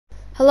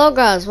Hello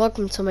guys,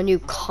 welcome to my new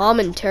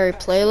commentary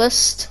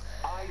playlist.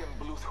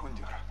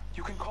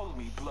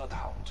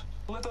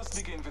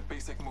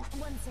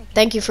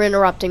 Thank you for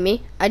interrupting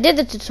me. I did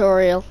the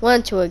tutorial,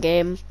 went to a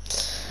game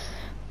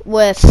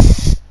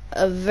with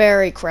a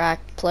very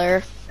cracked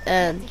player,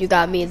 and you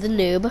got me, the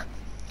noob.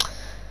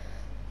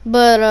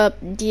 But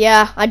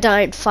yeah, I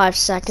died in 5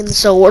 seconds,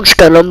 so we're just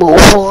gonna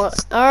move on.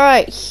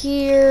 Alright,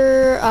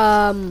 here,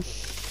 I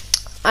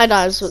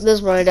died, this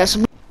is what I died.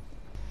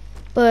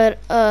 But,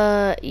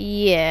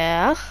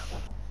 yeah.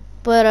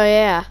 But,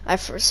 yeah,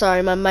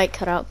 sorry, my mic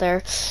cut out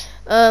there.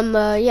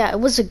 Yeah, it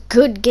was a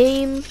good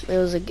game. It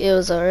was a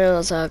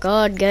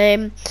good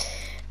game.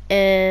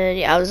 And,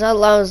 yeah, I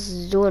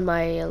was doing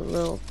my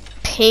little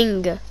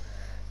ping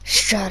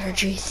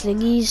strategy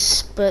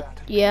thingies. But,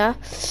 yeah,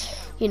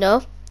 you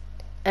know.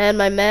 And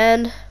my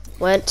man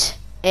went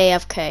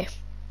AFK.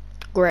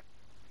 Great.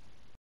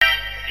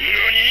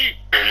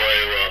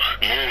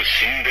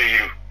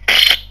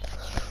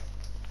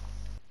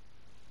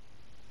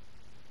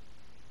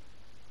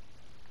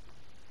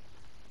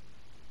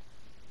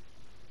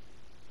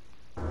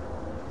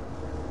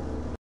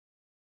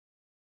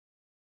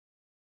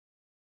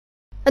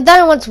 And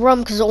then I went to run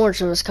because the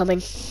orange was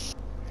coming.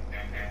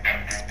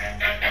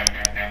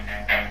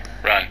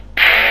 Run.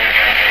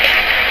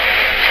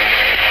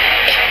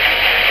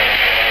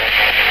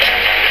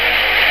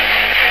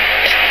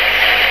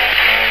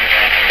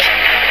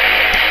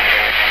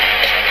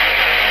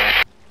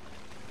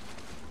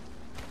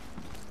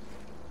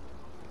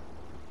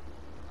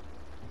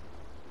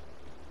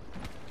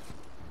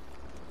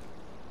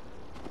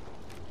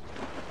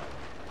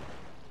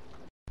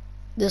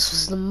 This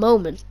was the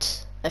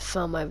moment I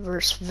found my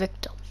first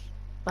victim.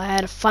 I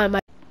had to find my...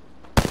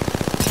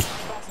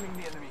 Battling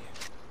the enemy.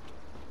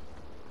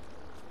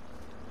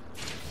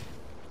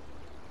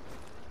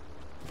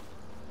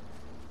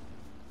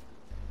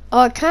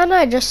 Can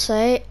I just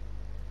say,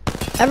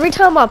 every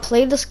time I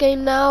play this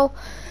game now,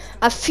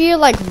 I feel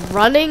like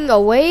running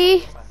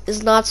away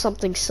is not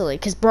something silly.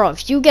 Cause bro,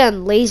 if you get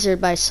lasered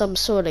by some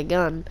sort of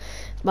gun,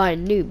 by a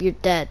noob, you're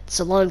dead. It's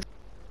a long...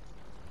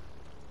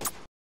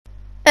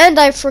 And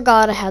I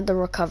forgot I had the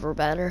recover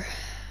banner.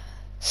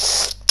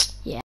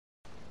 Yeah.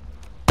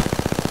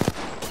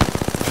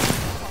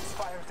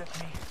 Fired at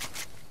me.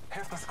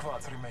 Half the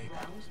squads remain.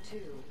 Round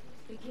 2,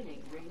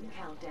 beginning ring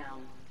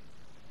countdown.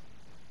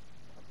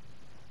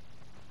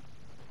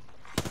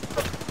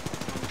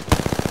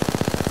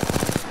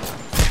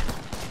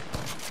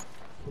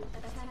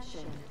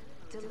 Attention,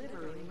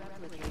 delivering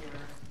replicator.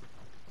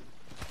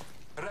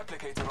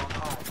 Replicator on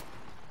high.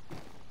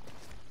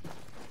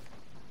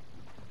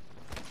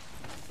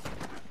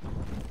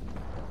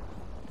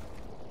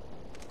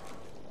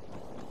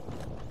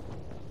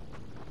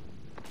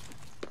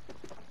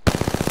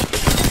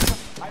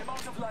 I'm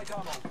out of light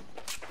ammo.